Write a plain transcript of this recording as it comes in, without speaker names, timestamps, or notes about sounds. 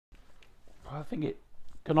I think it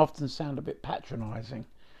can often sound a bit patronising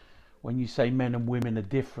when you say men and women are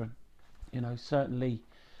different. Certainly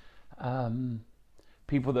um,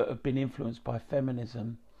 people that have been influenced by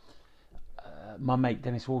feminism, my mate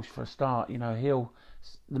Dennis Walsh for a start, the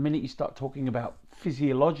minute you start talking about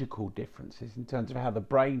physiological differences in terms of how the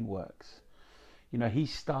brain works, he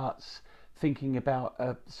starts thinking about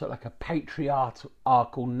a sort of like a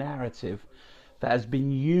patriarchal narrative that has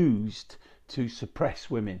been used to suppress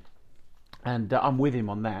women. And I'm with him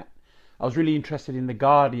on that. I was really interested in the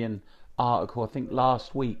Guardian article, I think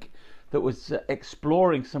last week, that was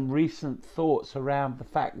exploring some recent thoughts around the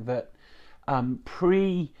fact that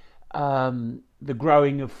pre the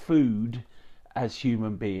growing of food as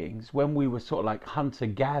human beings, when we were sort of like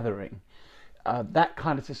hunter-gathering, that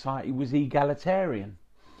kind of society was egalitarian.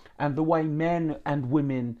 And the way men and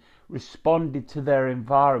women responded to their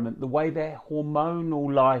environment, the way their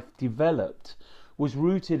hormonal life developed, was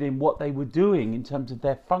rooted in what they were doing in terms of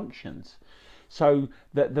their functions. So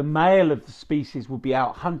that the male of the species would be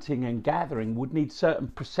out hunting and gathering, would need certain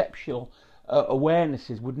perceptual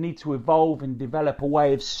awarenesses, would need to evolve and develop a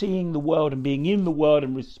way of seeing the world and being in the world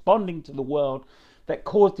and responding to the world that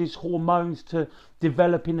caused his hormones to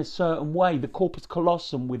develop in a certain way. The corpus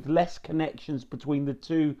callosum, with less connections between the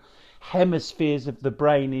two hemispheres of the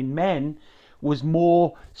brain in men, was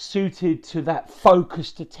more suited to that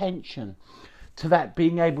focused attention, to that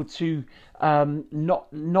being able to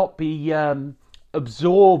not be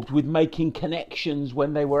absorbed with making connections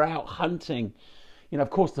when they were out hunting. Of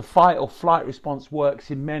course, the fight or flight response works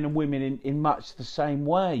in men and women in much the same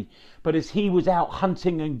way. But as he was out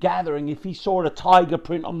hunting and gathering, if he saw a tiger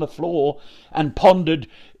print on the floor and pondered,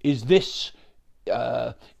 is this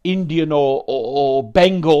Indian or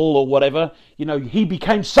Bengal or whatever, he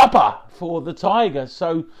became supper for the tiger.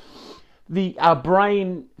 So our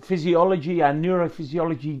brain physiology, our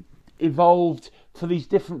neurophysiology evolved for these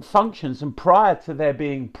different functions. And prior to there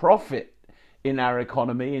being profit in our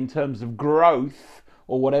economy in terms of growth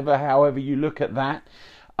or whatever, however you look at that,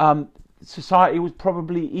 society was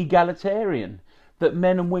probably egalitarian, that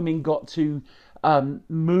men and women got to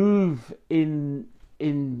move in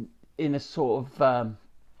a sort of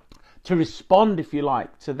to respond, if you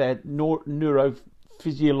like, to their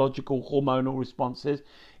neurophysiological hormonal responses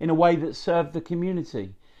in a way that served the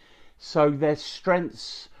community. So their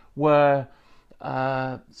strengths were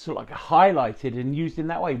sort of like highlighted and used in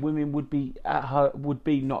that way. Women would be not.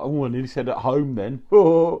 Oh, I nearly said at home then.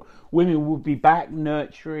 Women would be back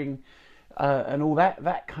nurturing and all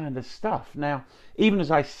that kind of stuff. Now, even as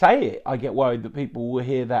I say it, I get worried that people will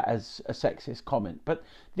hear that as a sexist comment. But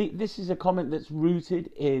this is a comment that's rooted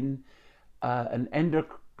in an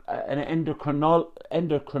endocrinol.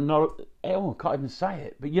 Oh, I can't even say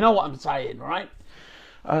it. But you know what I'm saying, right?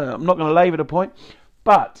 I'm not going to labour the point,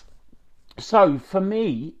 but. So for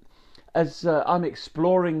me, as I'm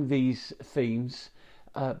exploring these themes,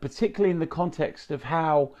 particularly in the context of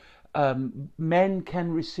how men can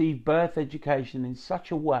receive birth education in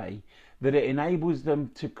such a way that it enables them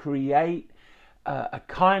to create a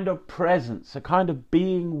kind of presence, a kind of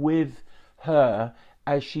being with her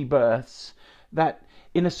as she births, that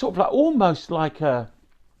in a sort of like almost like a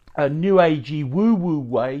new agey woo-woo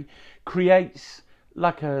way, creates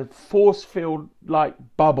like a force field like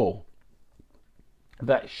bubble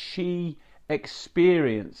that she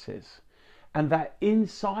experiences, and that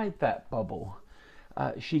inside that bubble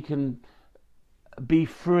she can be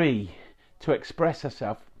free to express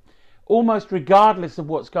herself, almost regardless of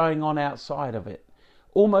what's going on outside of it,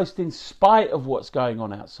 almost in spite of what's going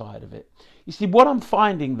on outside of it. You see, what I'm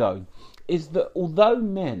finding though is that although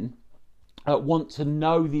men want to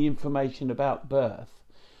know the information about birth,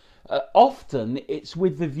 often it's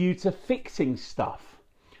with the view to fixing stuff.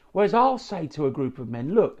 Whereas I'll say to a group of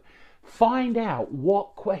men, look, find out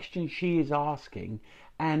what question she is asking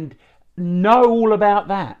and know all about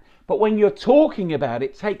that. But when you're talking about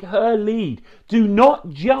it, take her lead. Do not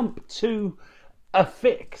jump to a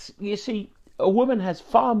fix. You see, a woman has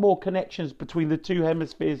far more connections between the two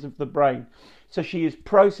hemispheres of the brain. So she is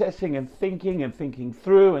processing and thinking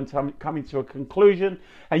through and coming to a conclusion.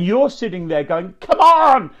 And you're sitting there going, come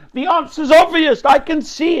on, the answer's obvious, I can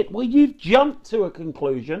see it. Well, you've jumped to a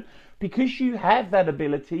conclusion because you have that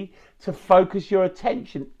ability to focus your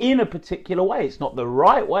attention in a particular way. It's not the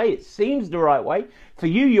right way, it seems the right way. For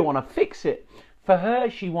you, you want to fix it. For her,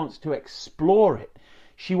 she wants to explore it.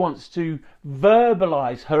 She wants to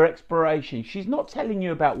verbalize her exploration. She's not telling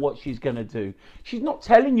you about what she's going to do. She's not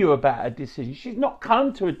telling you about a decision. She's not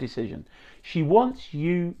come to a decision. She wants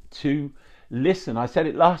you to listen. I said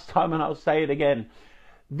it last time and I'll say it again.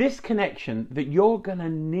 This connection that you're going to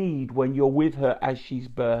need when you're with her as she's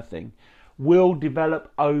birthing will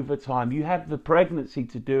develop over time. You have the pregnancy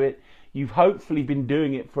to do it. You've hopefully been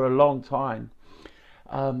doing it for a long time.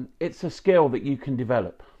 It's a skill that you can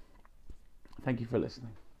develop. Thank you for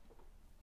listening.